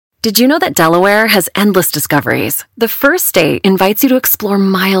Did you know that Delaware has endless discoveries? The first state invites you to explore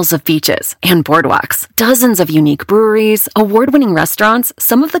miles of beaches and boardwalks, dozens of unique breweries, award-winning restaurants,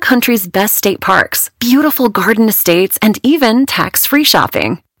 some of the country's best state parks, beautiful garden estates, and even tax-free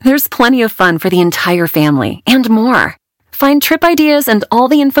shopping. There's plenty of fun for the entire family and more. Find trip ideas and all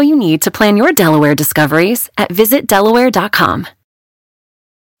the info you need to plan your Delaware discoveries at visitdelaware.com.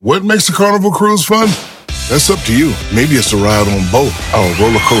 What makes a Carnival cruise fun? That's up to you. Maybe it's a ride on boat, or a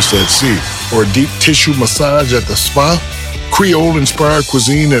roller coaster at sea, or a deep tissue massage at the spa, Creole-inspired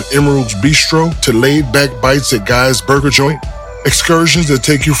cuisine at Emerald's Bistro to laid-back bites at Guy's Burger Joint, excursions that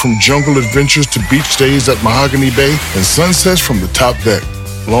take you from jungle adventures to beach stays at Mahogany Bay, and sunsets from the top deck.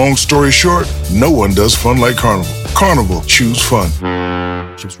 Long story short, no one does fun like Carnival. Carnival, choose fun.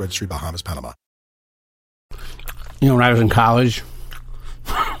 Ships Registry, Bahamas, Panama. You know, when I was in college,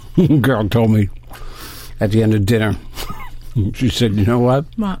 a girl told me at the end of dinner, she said, you know what?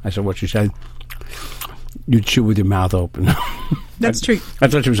 I said, what? She said, you chew with your mouth open. That's true. I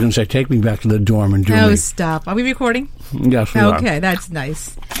thought she was going to say, take me back to the dorm and do Oh, me. stop. Are we recording? Yes, we are. Okay, that's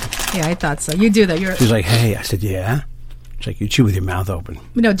nice. Yeah, I thought so. You do that. She's like, hey. I said, yeah. It's like, you chew with your mouth open.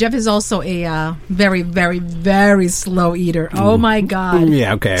 You know, Jeff is also a very, very, very slow eater. Oh, my God.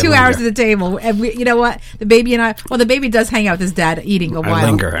 Yeah, okay. 2 hours at the table. And you know what? The baby and I, well, the baby does hang out with his dad eating a while. I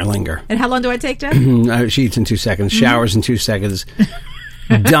linger. And how long do I take, Jeff? She eats in 2 seconds, showers in 2 seconds,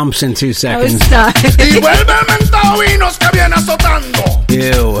 dumps in 2 seconds. Oh, stop.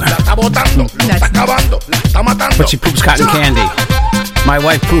 Ew. But she poops cotton candy. My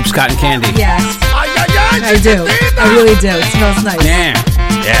wife poops cotton candy. Yes. I do. I really do. It smells nice. Yeah.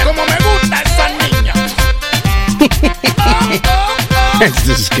 It's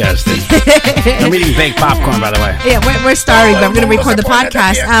disgusting. I'm eating baked popcorn, by the way. Yeah, we're starting, but I'm going to record the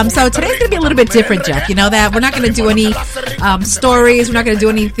podcast. So today's going to be a little bit different, Jeff. You know that we're not going to do any stories. We're not going to do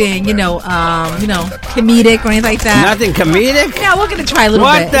anything, comedic or anything like that. Nothing comedic? No, we're going to try a little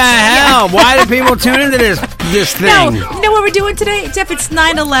bit. What the hell? Why do people tune into this thing? No, you know what we're doing today, Jeff? It's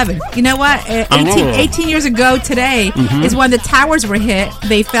 9/11. You know what? 18 years ago today is when the towers were hit.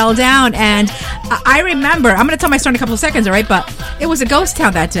 They fell down, and I remember. I'm going to tell my story in a couple of seconds, all right? But it was a ghost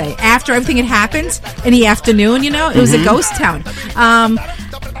town that day. After everything had happened in the afternoon, it was a ghost town.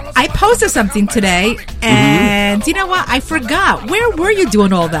 I posted something today, and you know what? I forgot. Where were you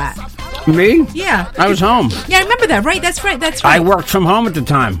doing all that? Me? Yeah. I was home. Yeah, I remember that. Right, that's right. I worked from home at the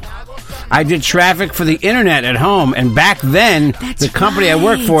time. I did traffic for the internet at home, and back then, the company I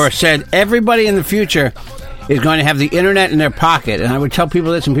worked for said everybody in the future is going to have the internet in their pocket. And I would tell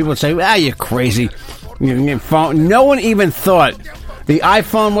people this, and people would say, you're crazy. Your phone. No one even thought. The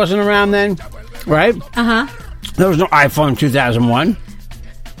iPhone wasn't around then, right? Uh-huh. There was no iPhone in 2001.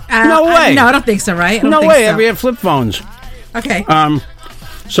 No way. No, I don't think so, right? No way. We had flip phones. Okay.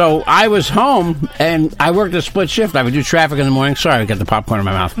 So I was home, and I worked a split shift. I would do traffic in the morning. Sorry, I got the popcorn in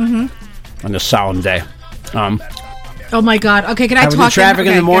my mouth. On a solemn day. Oh, my God. Okay, can I talk? I would do traffic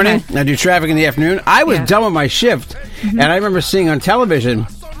in the morning. I do traffic in the afternoon. I was done with my shift, and I remember seeing on television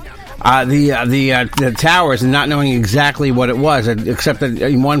the towers and not knowing exactly what it was, except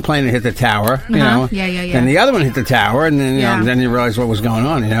that one plane had hit the tower, Yeah. and the other one hit the tower, and then then you realize what was going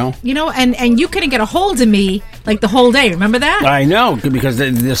on, and you couldn't get a hold of me like the whole day. Remember that? I know, because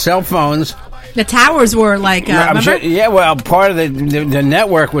the cell phones. The towers were like, sure, part of the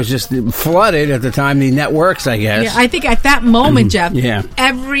network was just flooded at the time, the networks, I guess. Yeah, I think at that moment, Jeff,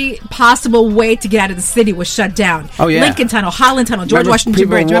 every possible way to get out of the city was shut down. Oh, yeah. Lincoln Tunnel, Holland Tunnel, George Washington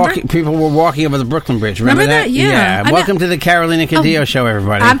Bridge, remember? People were walking over the Brooklyn Bridge, remember that? Yeah. Welcome to the Carolina Cadillo show,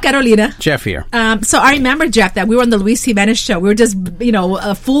 everybody. I'm Carolina. Jeff here. So I remember, Jeff, that we were on the Luis Jimenez show. We were just,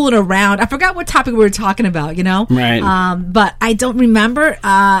 fooling around. I forgot what topic we were talking about, Right. But I don't remember.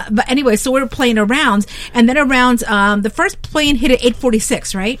 But anyway, so we were playing around, and then around the first plane hit at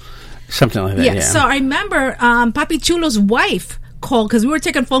 8:46, right? Something like that. Yeah. So I remember Papi Chulo's wife called, because we were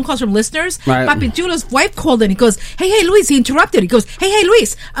taking phone calls from listeners. Right. Papi Chulo's wife called in. He goes, hey, Luis. He interrupted. He goes, hey,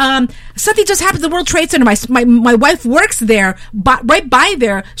 Luis. Something just happened at the World Trade Center. My wife works there, right by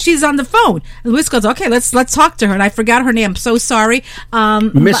there. She's on the phone. And Luis goes, okay, let's talk to her. And I forgot her name. I'm so sorry.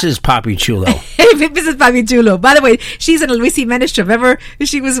 Mrs. Papi Chulo. Mrs. Papi Chulo. By the way, she's in a Luis Jimenez show. Remember,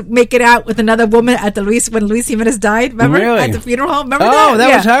 she was making out with another woman at when Luis Jimenez died. Remember, at the funeral home. Remember that?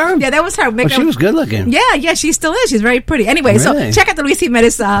 That was her. Yeah, that was her. She was good looking. Yeah, she still is. She's very pretty. Anyway, really? check out the Luis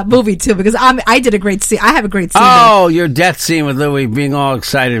Jimenez movie too, because I did a great scene. I have a great scene. Oh, your death scene with Louis being all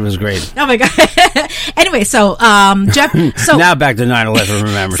excited was great. Oh my god. Anyway, so Jeff. So now back to 9/11.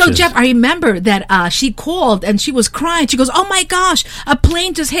 Remember? So Jeff, I remember that she called and she was crying. She goes, "Oh my gosh, a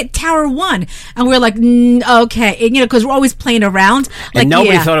plane just hit Tower 1," and we're like, "Okay," and, because we're always playing around. Like, and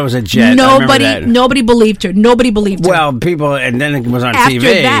nobody thought it was a jet. Nobody believed her. Nobody believed her. Well, people, and then it was on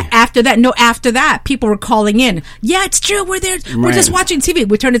TV. After that, people were calling in. Yeah, it's true. We're there. We're Right. just watching TV.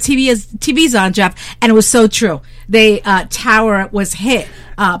 We turned the TVs on, Jeff, and it was so true. Tower was hit.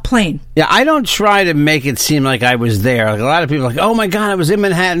 Plane. Yeah, I don't try to make it seem like I was there. Like a lot of people are like, "Oh my God, I was in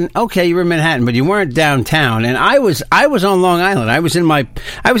Manhattan." Okay, you were in Manhattan, but you weren't downtown. And I was on Long Island. I was in my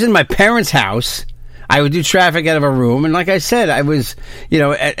parents' house. I would do traffic out of a room, and like I said, I was,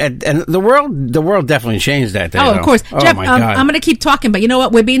 and the world definitely changed that day. Oh, of course, Jeff. my God. I'm going to keep talking, but you know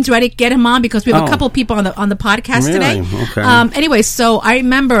what? Webin's ready to get him on because we have a couple of people on the podcast Really? today. Okay. Anyway, so I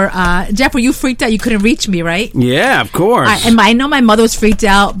remember, Jeff, were you freaked out? You couldn't reach me, right? Yeah, of course. I know my mother was freaked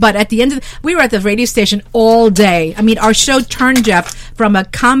out, but at the end we were at the radio station all day. I mean, our show turned, Jeff, from a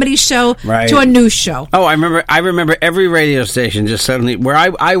comedy show to a news show. Oh, I remember every radio station just suddenly where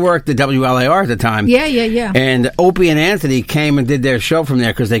I worked at WLAR at the time. Yeah. And Opie and Anthony came and did their show from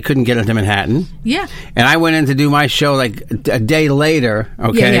there because they couldn't get into Manhattan. Yeah. And I went in to do my show like a day later.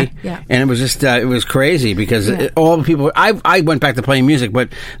 Okay. Yeah. And it was just it was crazy because all the people. I went back to playing music, but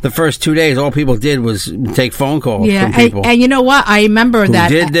the first 2 days, all people did was take phone calls from people. And you know what? I remember who that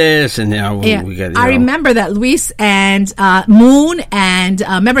did this, and we got. I remember that Luis and Moon and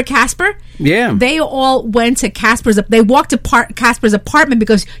remember Casper. Yeah, they all went to Casper's. They walked to Casper's apartment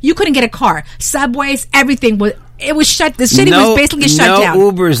because you couldn't get a car. Subways, everything was. It was shut. The city was basically shut down.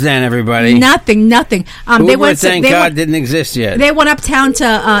 No Ubers then, everybody. Nothing. Uber, thank God, didn't exist yet. They went uptown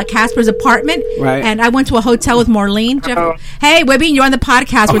to Casper's apartment, right? And I went to a hotel with Marlene. Hey, Webby, you're on the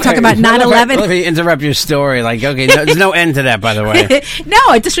podcast. We're talking about 9/11. Let me interrupt your story. Like, okay, there's no end to that, by the way. No,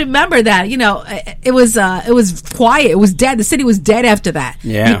 I just remember that. It was quiet. It was dead. The city was dead after that.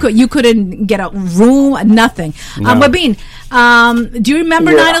 Yeah, you couldn't get a room. Nothing. No. Webby, do you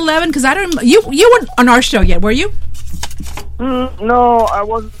remember 9/11? Because I don't. You weren't on our show yet, were you? No, I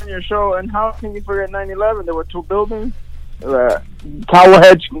wasn't on your show. And how can you forget 9/11? There were two buildings. Tower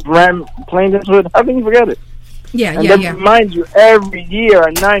heads ran planes into it. How can you forget it? Yeah. They remind you every year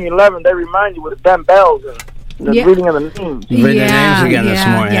on 9/11. They remind you with the damn bells and the reading of the names. You read the names again this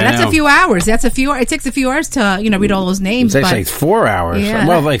morning. Yeah, that's a few hours. It takes a few hours to read all those names. It takes like 4 hours. Yeah.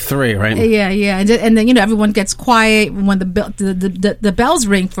 Well, like 3, right? Yeah. And then everyone gets quiet when the bells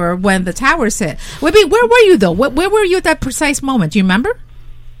ring for when the towers hit. Webby, where were you though? Where were you at that precise moment? Do you remember?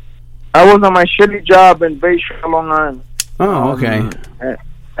 I was on my shitty job in Bayshore, Long Island. Oh, okay.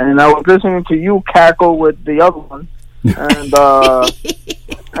 And I was listening to you cackle with the other one, and the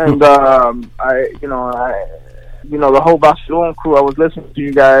whole Barcelona crew. I was listening to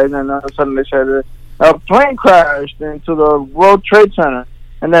you guys, and all of a sudden they said a plane crashed into the World Trade Center,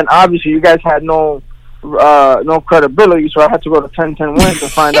 and then obviously you guys had no credibility, so I had to go to 1010 Wins to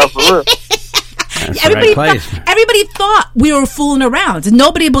find out for real. Everybody thought we were fooling around.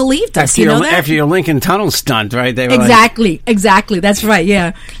 Nobody believed us. After your Lincoln Tunnel stunt, right? They were exactly. That's right.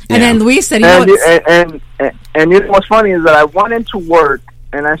 Yeah. And then Luis said, and you know what's funny is that I went into work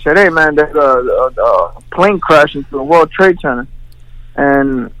and I said, "Hey man, there's a plane crash into the World Trade Center,"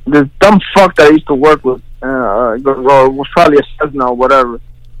 and this dumb fuck that I used to work with was probably a Cessna or whatever.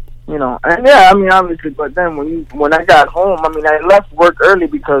 And obviously, but then when I got home, I left work early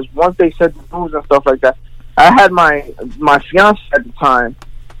because once they said the news and stuff like that, I had my fiance at the time,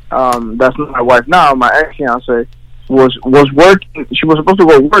 that's not my wife now, my ex-fiance, was working. She was supposed to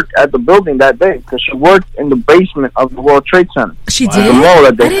go work at the building that day because she worked in the basement of the World Trade Center. She did? The mall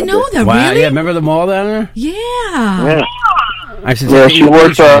that I didn't know that, wow, really? Yeah, remember the mall down there? Yeah. She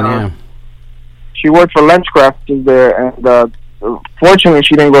worked for Lenscraft there, and fortunately,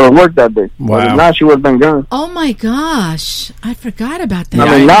 she didn't go to work that day. Wow. But now she would have been gone. Oh my gosh, I forgot about that.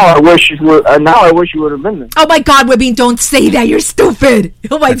 Now I wish she would. Now I wish she would have been there. Oh my God, Webby, don't say that. You're stupid.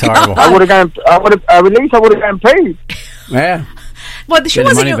 Oh my That's God. horrible. I would have gotten. At least I would have gotten paid. Yeah. Well, she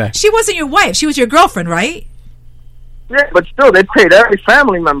wasn't your wife. She was your girlfriend, right? Yeah, but still, they paid every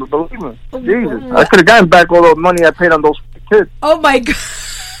family member. Believe me, Jesus, I could have gotten back all the money I paid on those kids. Oh my God.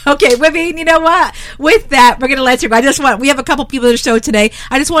 Okay, Webby, you know what? With that, we're going to let you go. We have a couple people on the show today.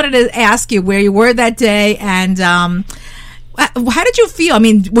 I just wanted to ask you where you were that day and how did you feel? I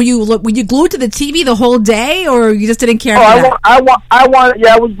mean, were you glued to the TV the whole day or you just didn't care about I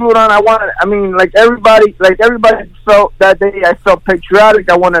was glued on. Like everybody felt that day, I felt patriotic.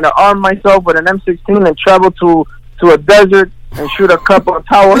 I wanted to arm myself with an M16 and travel to a desert and shoot a couple of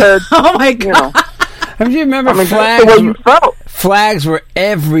towel heads. Oh my God. You know. Do you remember That's flags? the way you felt. Flags were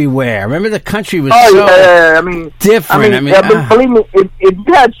everywhere. Remember, the country was Oh so yeah. I mean, different. believe me, if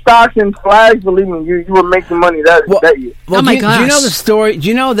you had stocks and flags, believe me, you were making money that year. Well, Oh my do you know gosh. the story? Do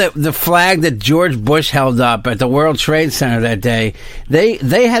you know that the flag that George Bush held up at the World Trade Center that day?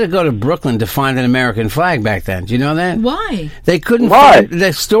 They had to go to Brooklyn to find an American flag back then. Do you know that? Why? They couldn't. Why?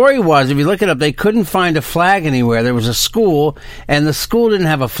 The story was, if you look it up, they couldn't find a flag anywhere. There was a school, and the school didn't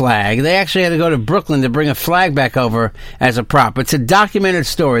have a flag. They actually had to go to Brooklyn to bring a flag back over as a prop. It's a documented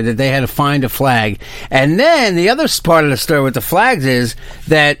story that they had to find a flag. And then the other part of the story with the flags is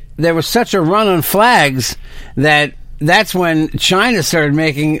that there was such a run on flags that's when China started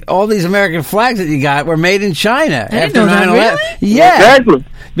making all these American flags that you got were made in China didn't after know that, 9/11. really? Yeah. Exactly.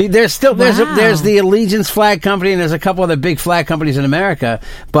 There's still there's Wow. the Allegiance Flag Company, and there's a couple other big flag companies in America.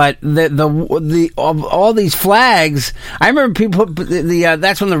 But all these flags, I remember people put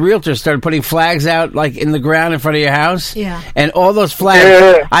that's when the realtors started putting flags out like in the ground in front of your house. Yeah. And all those flags,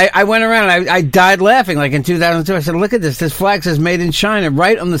 Yeah. I went around and I died laughing. Like in 2002, I said, "Look at this! This flag says made in China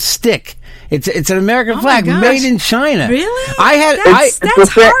right on the stick. It's an American Oh, flag my gosh. made in China." Really? I That's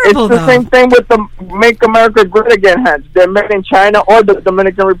horrible, It's the same thing with the Make America Great Again hats. They're made in China or the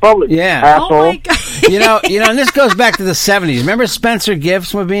Dominican Republic. Yeah. Oh Asshole. my God. you know, and this goes back to the 70s. Remember Spencer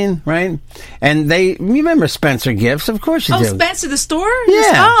Gifts, Mabine, right? And you remember Spencer Gifts? Of course you Oh, do. Spencer, the store?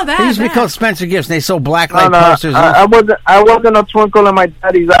 Yeah. Oh, that. They used to be that. called Spencer Gifts, and they sold black No, light posters. I wasn't a twinkle in my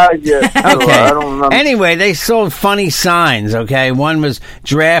daddy's eyes yet. So Okay. I don't remember. Anyway, they sold funny signs, okay? One was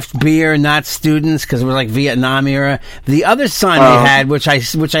draft beer, not students, because it was like Vietnam era. The other sign they had, which I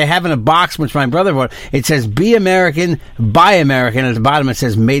have in a box, which my brother bought, it says, "Be American, buy American." At the bottom it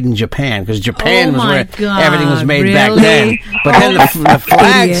says, "Made in Japan," because Japan Oh was my where God, everything was made back really? then. But then the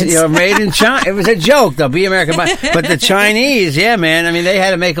flags, Idiots. made in China. It was a joke, though, "Be American, buy." But the Chinese, yeah, man, I mean, they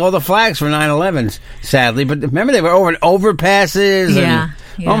had to make all the flags for 9/11s, sadly. But remember, they were over overpasses. Yeah, And,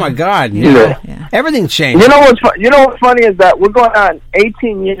 yeah. Oh, my God. Yeah. Everything changed. You know what's funny is that we're going on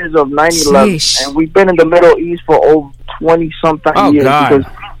 18 years of 9/11, Sheesh. and we've been in the Middle East for over 20-something Oh, years. God.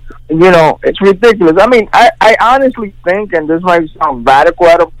 Because, it's ridiculous. I mean, I honestly think, and this might sound radical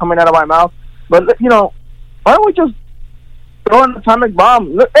coming out of my mouth, but, why don't we just throw an atomic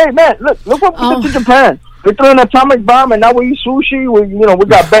bomb? Look, hey, man, look what we did to Japan. We threw an atomic bomb, and now we eat sushi. We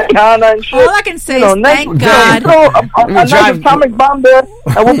got Benihana and shit. All I can say is thank next, God. throw a nice atomic bomb there,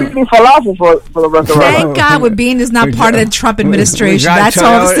 and we'll be eating falafel for the rest of our lives. Thank God Wabine is not part of the Trump We administration. drive That's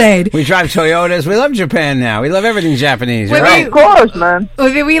all I'm Toyota- saying. We drive Toyotas. We love Japan now. We love everything Japanese. Wait, right? Of course, man.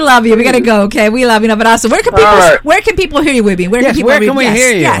 Wibby, we love you. We gotta go. Okay, we love you. No, but also, where can people? All right. Where can people hear you, Wibby? Where Yes, can people? where can we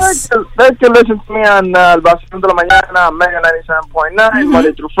hear you? Yes. They can listen to me on El Vacilón de la Mañana, Mega 97.9,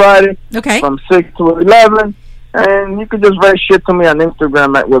 Monday through Friday, Okay. from 6 to 11. And you can just write shit to me on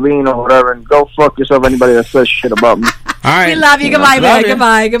Instagram at Wabine or whatever, and go fuck yourself, anybody that says shit about me. All right. We love you. Goodbye, Love man. you.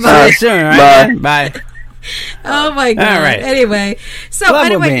 Goodbye. See Goodbye. you soon. All right? Bye. Bye. Oh my God. All right. Anyway, so Love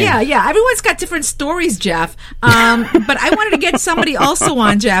anyway, Wabine. yeah. Everyone's got different stories, Jeff. But I wanted to get somebody also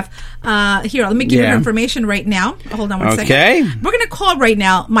on, Jeff. Here, let me give you Yeah. her information right now. Hold on one second. Okay. We're gonna call right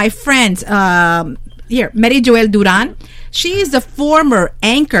now my friend. Here, Mary Joelle Duran. She is the former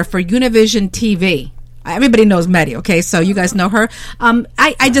anchor for Univision TV. Everybody knows Mary, okay? So you guys know her.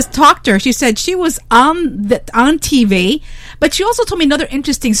 I just talked to her. She said she was on TV, but she also told me another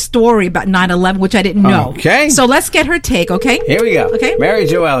interesting story about 9/11, which I didn't know. Okay. So let's get her take, okay? Here we go. Okay. Mary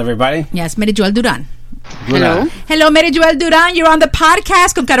Joelle, everybody. Yes, Mary Joelle Duran. Hello. Hello, Mary Joelle Duran. You're on the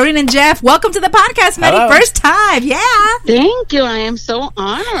podcast with Carolina and Jeff. Welcome to the podcast, Mary. Hello. First time. Yeah. Thank you. I am so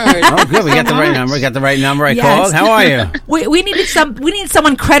honored. Oh, good. We got the right number. Got the right number. I Yes. called. How are you? We need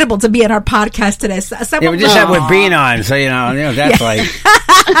someone credible to be in our podcast today. Yeah, Someone we just had with Bean on, so that's like.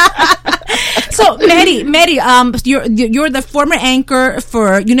 So, Mary, you're the former anchor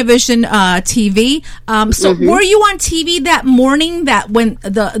for Univision TV. So, were you on TV that morning that when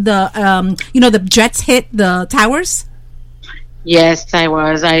the jets hit the towers? Yes, I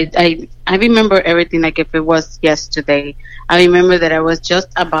was. I remember everything like if it was yesterday. I remember that I was just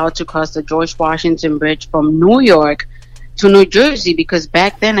about to cross the George Washington Bridge from New York to New Jersey, because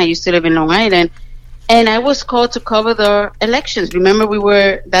back then I used to live in Long Island, and I was called to cover the elections. Remember,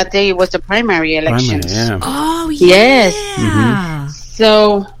 that day it was the primary elections. Yeah. Oh, Yes. yeah.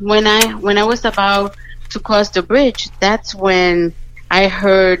 So when I was about to cross the bridge, that's when I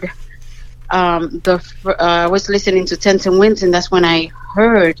heard I was listening to Tenton Winds, and that's when I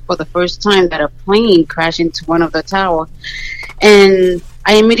heard for the first time that a plane crashed into one of the towers. And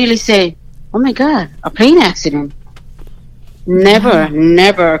I immediately say, "Oh my God, a plane accident."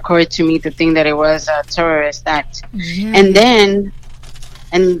 Never occurred to me to think that it was a terrorist act. Yeah. And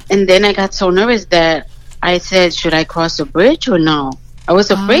then I got so nervous that I said, should I cross the bridge or no? I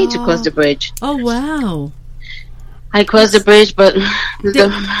was afraid to cross the bridge. Oh, wow. I crossed the bridge, but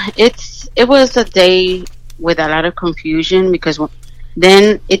it was a day with a lot of confusion, because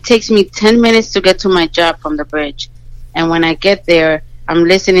then it takes me 10 minutes to get to my job from the bridge. And when I get there, I'm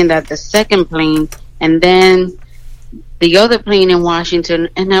listening at the second plane, and then the other plane in Washington,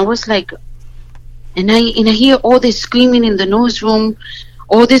 and I was like, and I hear all this screaming in the newsroom,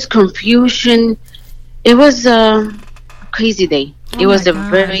 all this confusion. It was a crazy day. It was a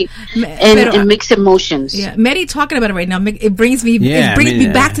very and mixed emotions. Yeah, Mary talking about it right now. It brings me me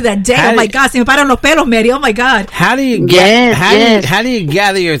back to that day. Oh my God, se me paran los pelos, Mary. Oh my God. How do you how do you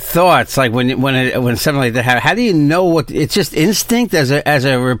gather your thoughts? Like when something like that happens, how do you know what? It's just instinct as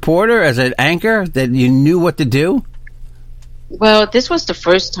a reporter, as an anchor, that you knew what to do. Well, this was the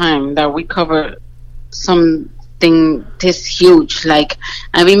first time that we covered something this huge. Like,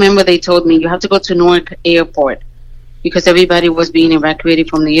 I remember they told me, you have to go to Newark Airport, because everybody was being evacuated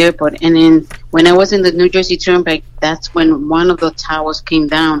from the airport. And then when I was in the New Jersey Turnpike, that's when one of the towers came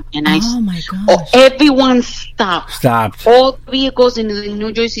down, and everyone stopped. All vehicles in the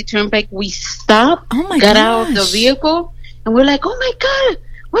New Jersey Turnpike, we stopped, got out of the vehicle, and we're like, oh my God,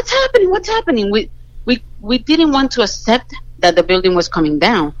 what's happening? We didn't want to accept that the building was coming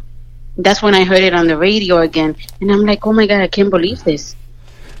down. That's when I heard it on the radio again, and I'm like, oh my God, I can't believe this.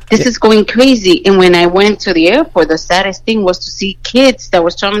 This is going crazy. And when I went to the airport, the saddest thing was to see kids that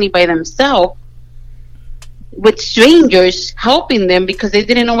were traveling by themselves with strangers helping them because they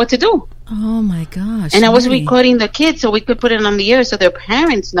didn't know what to do. Oh my gosh. And I was recording the kids so we could put it on the air so their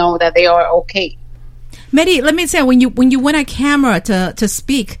parents know that they are okay. Mary, let me say, when you went on camera to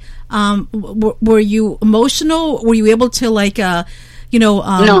speak, were you emotional? Were you able to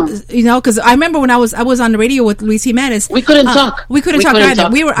No. Because I remember when I was on the radio with Luis Jimenez, we couldn't talk. We couldn't talk either.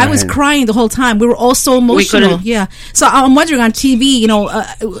 I was crying the whole time. We were all so emotional. Yeah. So I'm wondering, on TV,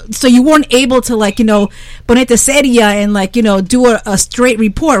 so you weren't able to ponerte seria and do a straight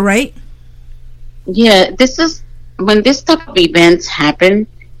report, right? Yeah. This is when this type of events happen,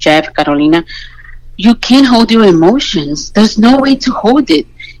 Jeff, Carolina. You can't hold your emotions. There's no way to hold it.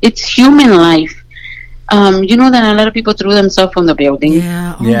 It's human life. You know that a lot of people threw themselves from the building.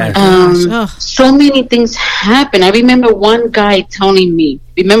 Yeah. Oh my gosh. So many things happen. I remember one guy telling me,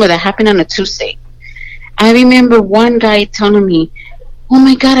 remember that happened on a Tuesday. I remember one guy telling me, oh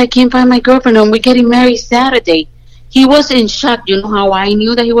my God, I can't find my girlfriend, and we're getting married Saturday. He was in shock. You know how I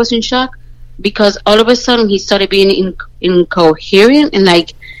knew that he was in shock? Because all of a sudden he started being incoherent,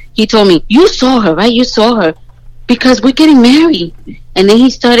 and he told me, you saw her, right? You saw her. Because we're getting married. And then he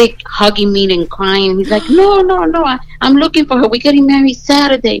started hugging me and crying. He's like, no, I'm looking for her. We're getting married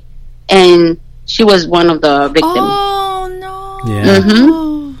Saturday. And she was one of the victims. Oh, no. Yeah.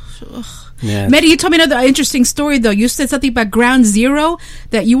 Mm-hmm. Yeah. Mary, you told me another interesting story, though. You said something about Ground Zero,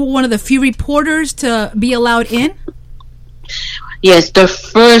 that you were one of the few reporters to be allowed in? Yes, the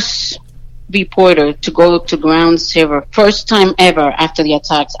first reporter to go to Ground Zero. First time ever after the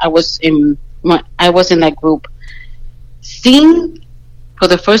attacks. I was in that group. Seeing, for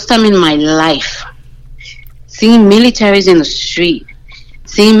the first time in my life, seeing militaries in the street,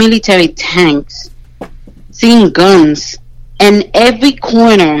 seeing military tanks, seeing guns, and every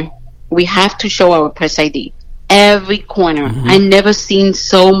corner we have to show our press ID. Every corner. Mm-hmm. I never seen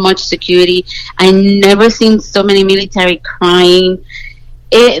so much security. I never seen so many military crying.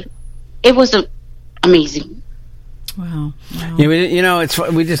 It was amazing. Wow. Yeah,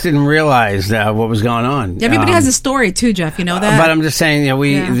 we just didn't realize what was going on. Everybody has a story too, Jeff. You know that. But I'm just saying,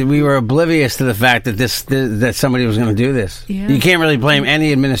 we were oblivious to the fact that that somebody was going to do this. Yeah. You can't really blame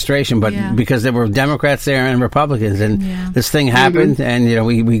any administration, but because there were Democrats there and Republicans, and this thing happened, and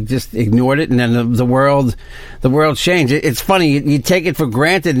we just ignored it, and then the world changed. It's funny, you take it for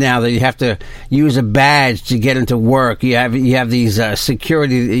granted now that you have to use a badge to get into work. You have these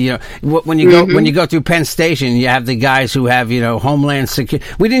security. When you go through Penn Station, you have the guys who have Homeland Security.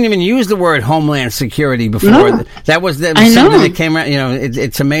 We didn't even use the word Homeland Security before. No. That was something that came out.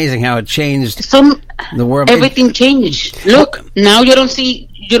 It's amazing how it changed the world. Everything changed. Look, now you don't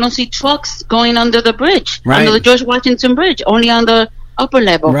see trucks going under the bridge, under the George Washington Bridge, only on the upper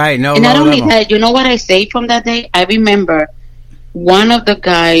level. Right. No. And not only that, you know what I say from that day? I remember one of the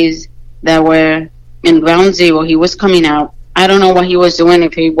guys that were in Ground Zero. He was coming out. I don't know what he was doing.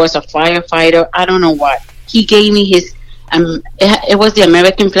 If he was a firefighter, I don't know what. He gave me his, it was the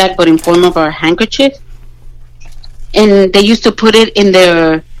American flag, but in form of a handkerchief. And they used to put it in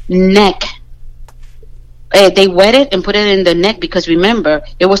their neck they wet it and put it in the neck because remember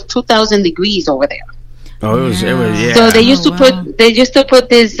it was 2,000 degrees over there. Oh, it was, yeah. So they used to put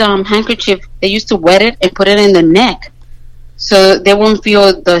this handkerchief. They used to wet it and put it in the neck, so they won't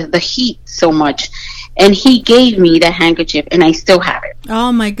feel the heat so much. And he gave me that handkerchief, and I still have it.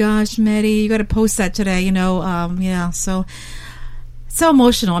 Oh my gosh, Mary, you got to post that today. Yeah. So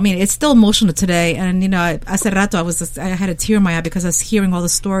emotional. I mean, it's still emotional today. And, hace rato I had a tear in my eye because I was hearing all the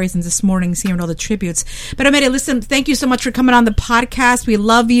stories and this morning hearing all the tributes. But, Mary, listen, thank you so much for coming on the podcast. We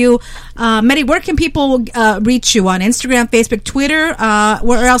love you. Mary, where can people reach you? On Instagram, Facebook, Twitter?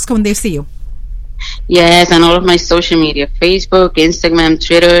 Where else can they see you? Yes, on all of my social media, Facebook, Instagram,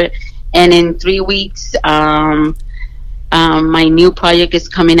 Twitter. And in 3 weeks, my new project is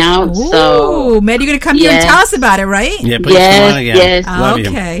coming out. Ooh, so, Mary, you're going to come here and tell us about it, right? Yeah, please come on again. Yes. Love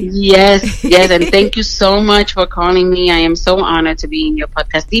okay. you. Yes, and thank you so much for calling me. I am so honored to be in your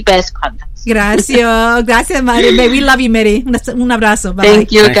podcast, the best podcast. Gracias, Mary. We love you, Mary. Un abrazo. Bye.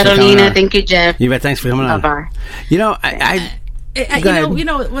 Thank you, Thanks Carolina. Thank you, Jeff. You bet. Thanks for coming on. Bye-bye.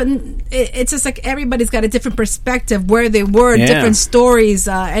 When it's just like everybody's got a different perspective where they were, different stories,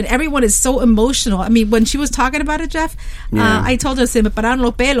 and everyone is so emotional. I mean, when she was talking about it, Jeff, I told her, "Se me pararon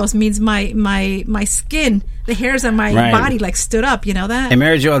los pelos," means my skin, the hairs on my body like stood up. You know that? And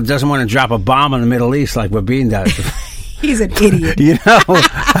Mary Jo doesn't want to drop a bomb in the Middle East like Wabin does. He's an idiot.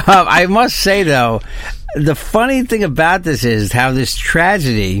 I must say though, the funny thing about this is how this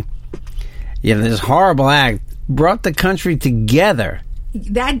tragedy, this horrible act, brought the country together.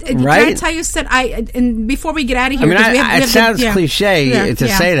 That right? Can I tell you, and before we get out of here, I mean, it sounds cliche to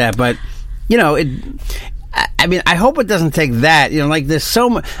say that, but I hope it doesn't take that. Like there's so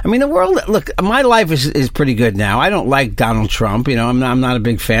much. I mean, the world. Look, my life is pretty good now. I don't like Donald Trump. I'm not a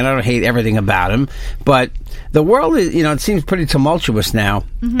big fan. I don't hate everything about him, but the world is, it seems pretty tumultuous now.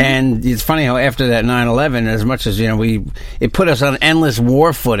 Mm-hmm. And it's funny how after that 9/11, as much as it put us on endless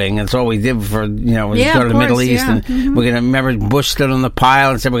war footing. That's all we did for we go to the Middle East, and we're gonna remember Bush stood on the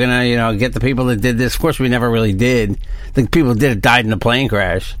pile and said we're gonna get the people that did this. Of course, we never really did. The people that did it died in a plane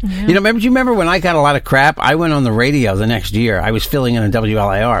crash. Yeah. Do you remember when I got a lot of crap? I went on the radio the next year. I was filling in a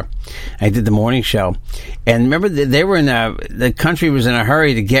WLIR. I did the morning show, and remember they were the country was in a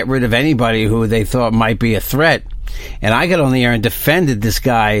hurry to get rid of anybody who they thought might be a threat. And I got on the air and defended this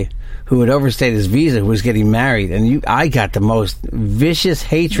guy who had overstayed his visa, who was getting married, and I got the most vicious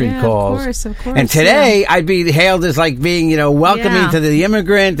hatred calls. Of course. And today I'd be hailed as like being, welcoming to the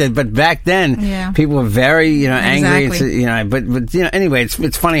immigrant, but back then people were very, angry. Exactly. But anyway,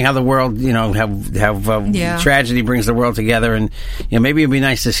 it's funny how the world, how tragedy brings the world together, and maybe it'd be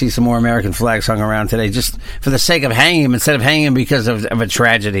nice to see some more American flags hung around today, just for the sake of hanging them instead of hanging them because of a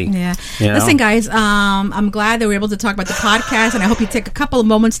tragedy. Yeah. Listen, guys, I'm glad that we were able to talk about the podcast, and I hope you take a couple of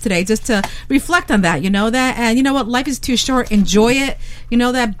moments today just to reflect on that, and you know what, life is too short. Enjoy it.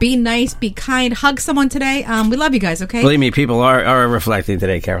 Be nice, be kind, hug someone today. We love you guys. Okay, believe me, people are reflecting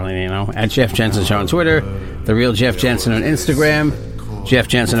today, Carolina. At Jeff Jensen Show on Twitter, The Real Jeff Jensen on Instagram, Jeff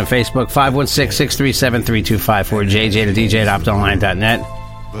Jensen on Facebook, 516-637-3254, JJ to DJ at optonline.net.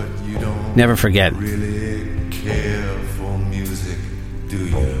 Never forget, the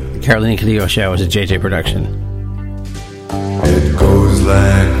Carolina Cadillo Show is a JJ production. It goes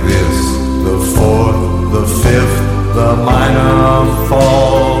like this: the fourth, the fifth, the minor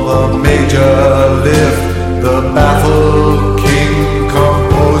fall, the major lift, the baffled king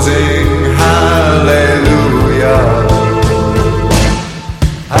composing hallelujah.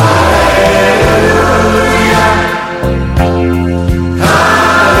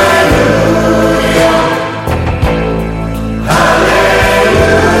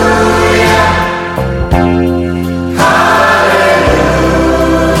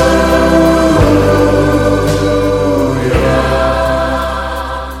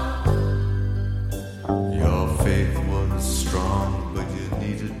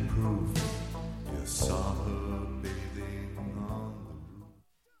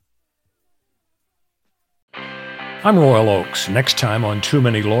 I'm Royal Oakes. Next time on Too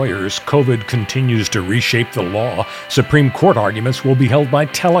Many Lawyers, COVID continues to reshape the law. Supreme Court arguments will be held by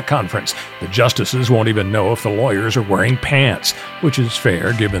teleconference. The justices won't even know if the lawyers are wearing pants, which is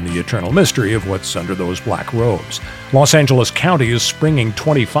fair given the eternal mystery of what's under those black robes. Los Angeles County is springing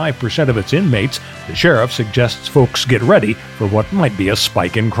 25% of its inmates. The sheriff suggests folks get ready for what might be a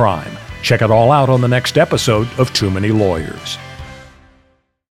spike in crime. Check it all out on the next episode of Too Many Lawyers.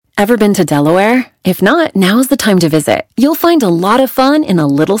 Ever been to Delaware? If not, now's the time to visit. You'll find a lot of fun in a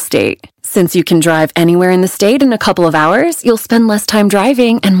little state. Since you can drive anywhere in the state in a couple of hours, you'll spend less time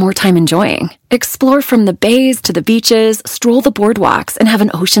driving and more time enjoying. Explore from the bays to the beaches, stroll the boardwalks, and have an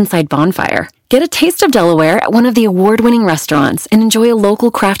oceanside bonfire. Get a taste of Delaware at one of the award-winning restaurants and enjoy a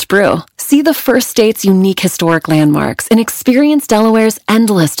local craft brew. See the first state's unique historic landmarks and experience Delaware's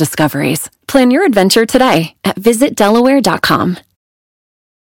endless discoveries. Plan your adventure today at visitdelaware.com.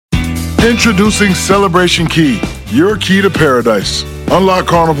 Introducing Celebration Key, your key to paradise. Unlock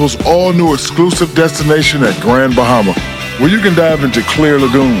Carnival's all-new exclusive destination at Grand Bahama, where you can dive into clear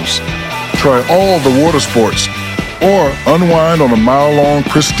lagoons, try all the water sports, or unwind on a mile-long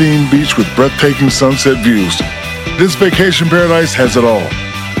pristine beach with breathtaking sunset views. This vacation paradise has it all.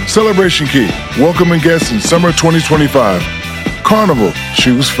 Celebration Key, welcoming guests in summer 2025. Carnival,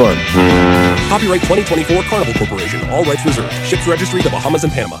 choose fun. Copyright 2024 Carnival Corporation, all rights reserved. Ships registry, the Bahamas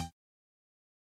and Panama.